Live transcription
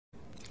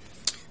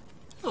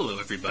Hello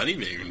everybody,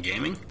 Vagrant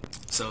Gaming.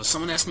 So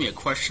someone asked me a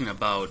question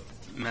about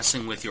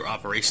messing with your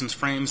operations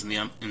frames in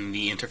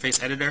the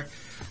interface editor.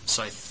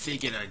 So I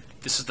figured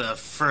this is the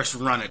first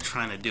run at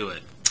trying to do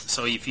it.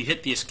 So if you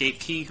hit the escape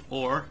key,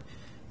 or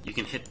you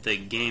can hit the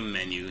game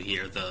menu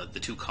here, the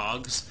two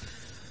cogs,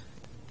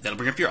 that'll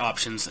bring up your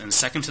options, and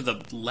second to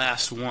the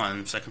last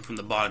one, second from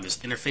the bottom, is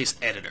interface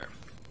editor.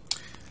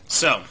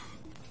 So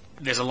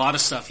there's a lot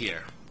of stuff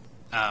here.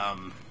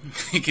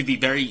 It could be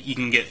you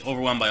can get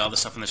overwhelmed by all the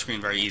stuff on the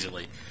screen very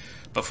easily.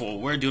 But for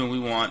what we're doing, we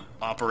want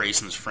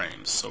operations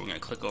frames. So we're going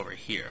to click over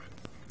here.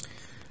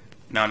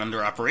 Now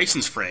under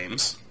operations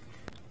frames,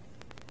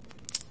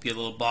 get a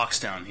little box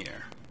down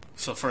here.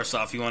 So first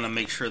off, you want to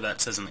make sure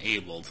that says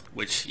enabled,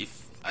 which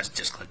if I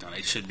just clicked on it,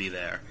 it should be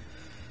there.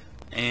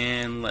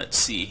 And let's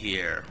see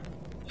here.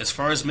 As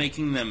far as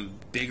making them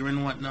bigger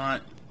and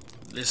whatnot,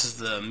 this is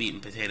the meat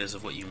and potatoes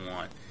of what you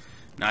want.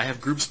 Now I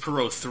have groups per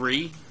row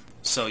 3.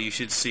 So you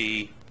should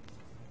see,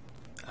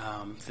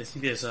 I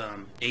think there's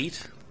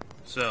 8.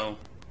 So,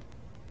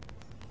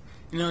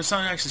 it's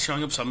not actually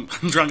showing up, so I'm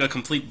drawing a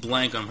complete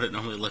blank on what it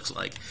normally looks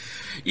like.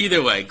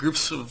 Either way,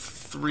 groups of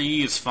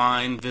 3 is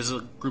fine,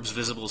 groups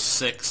visible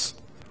 6.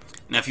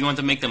 Now if you want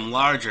to make them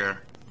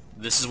larger,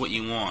 this is what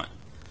you want.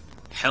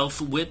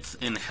 Health width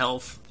and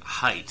health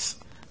height.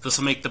 This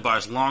will make the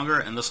bars longer,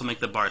 and this will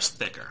make the bars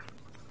thicker.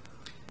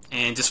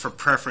 And just for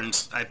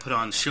preference, I put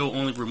on show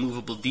only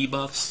removable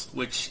debuffs,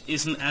 which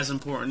isn't as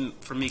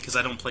important for me because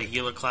I don't play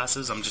healer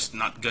classes. I'm just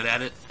not good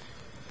at it.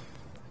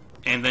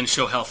 And then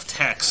show health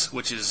text,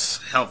 which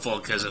is helpful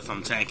because if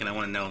I'm tanking, I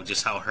want to know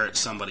just how hurt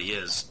somebody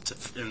is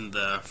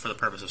for the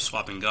purpose of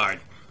swapping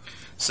guard.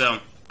 So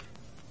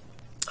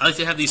I like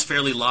to have these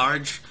fairly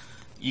large.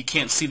 You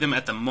can't see them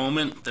at the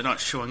moment. They're not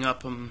showing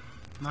up. I'm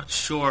not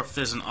sure if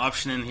there's an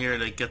option in here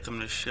to get them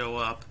to show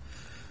up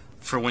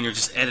for when you're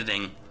just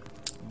editing.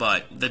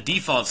 But the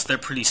defaults, they're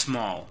pretty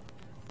small,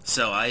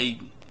 so I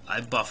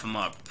buff them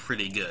up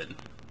pretty good.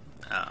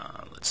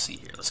 Let's see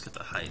here. Let's get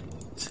the height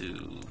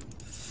to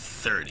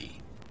 30.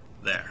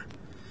 There.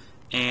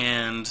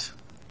 And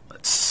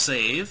let's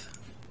save.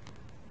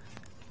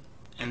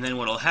 And then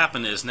what will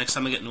happen is, next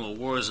time I get into a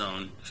war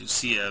zone, you should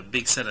see a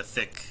big set of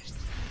thick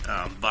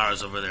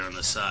bars over there on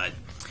the side.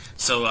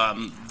 So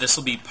this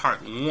will be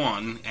part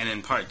 1, and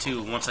in part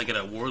 2, once I get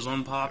a war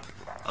zone pop,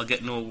 I'll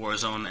get into a war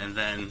zone, and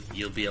then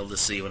you'll be able to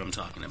see what I'm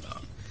talking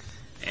about.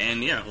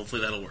 And yeah,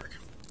 hopefully that'll work.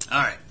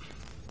 Alright,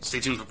 stay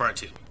tuned for part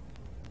 2.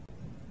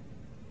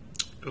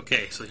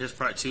 Okay, so here's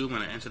part 2. I'm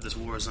going to enter this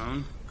war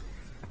zone.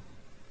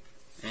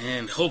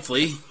 And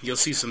hopefully you'll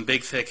see some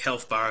big thick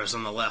health bars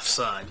on the left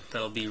side.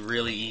 That'll be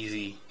really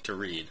easy to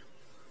read.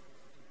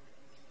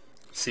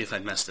 See if I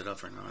messed it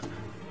up or not.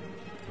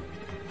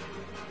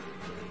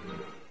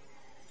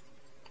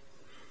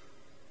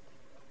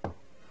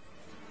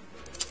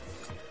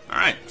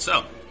 Alright,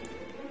 so,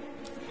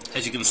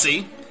 as you can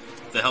see,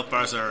 the health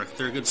bars they're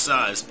a good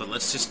size, but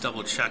let's just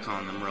double check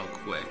on them real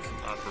quick.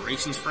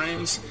 Operations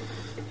frames,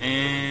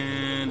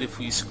 and if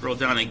we scroll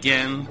down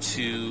again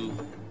to,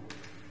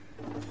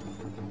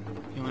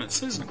 when it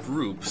says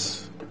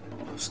groups,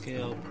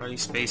 scale, party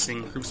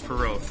spacing, groups per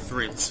row,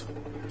 3, let's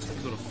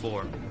go to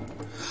 4.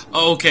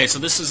 Oh, okay, so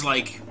this is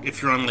like,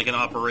 if you're on like an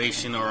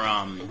operation or,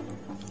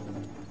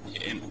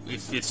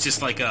 if it's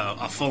just like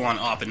a full-on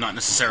op and not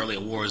necessarily a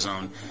war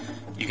zone,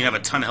 you can have a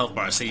ton of health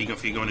bars. Say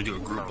if you're going to do a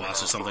group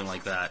boss or something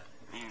like that.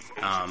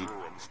 I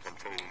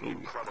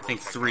think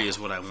 3 is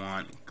what I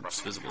want. Groups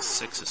visible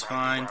 6 is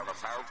fine.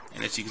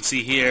 And as you can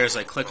see here, as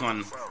I click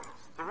on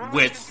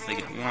width, they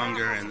get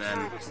longer, and then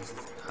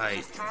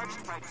height,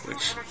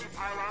 which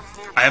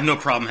I have no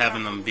problem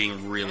having them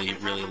being really,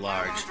 really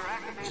large.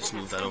 Just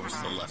move that over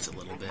to the left a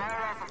little bit.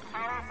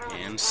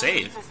 And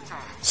save.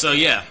 So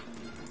yeah,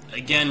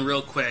 again,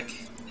 real quick,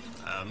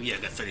 yeah,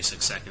 I got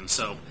 36 seconds.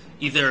 So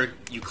either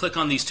you click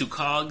on these two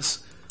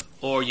cogs,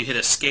 or you hit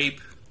escape,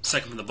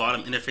 second from the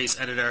bottom, interface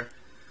editor.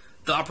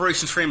 The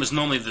operations frame is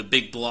normally the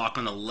big block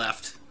on the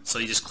left, so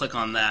you just click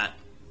on that,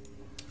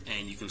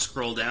 and you can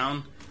scroll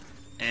down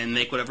and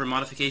make whatever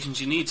modifications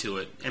you need to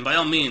it. And by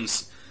all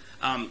means,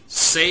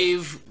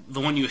 save the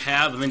one you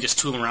have and then just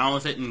tool around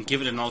with it and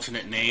give it an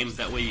alternate name.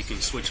 That way you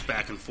can switch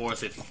back and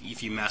forth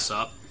if you mess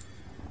up.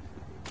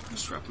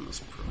 Just dropping this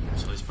pro,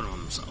 so he's putting them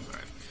on himself,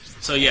 alright.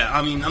 So yeah,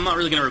 I mean, I'm not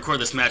really going to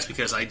record this match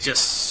because I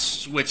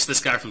just switched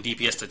this guy from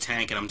DPS to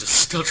tank, and I'm just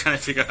still trying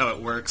to figure out how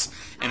it works,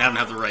 and I don't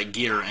have the right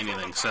gear or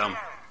anything. So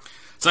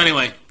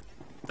anyway,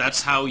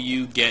 that's how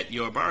you get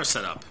your bar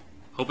set up.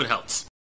 Hope it helps.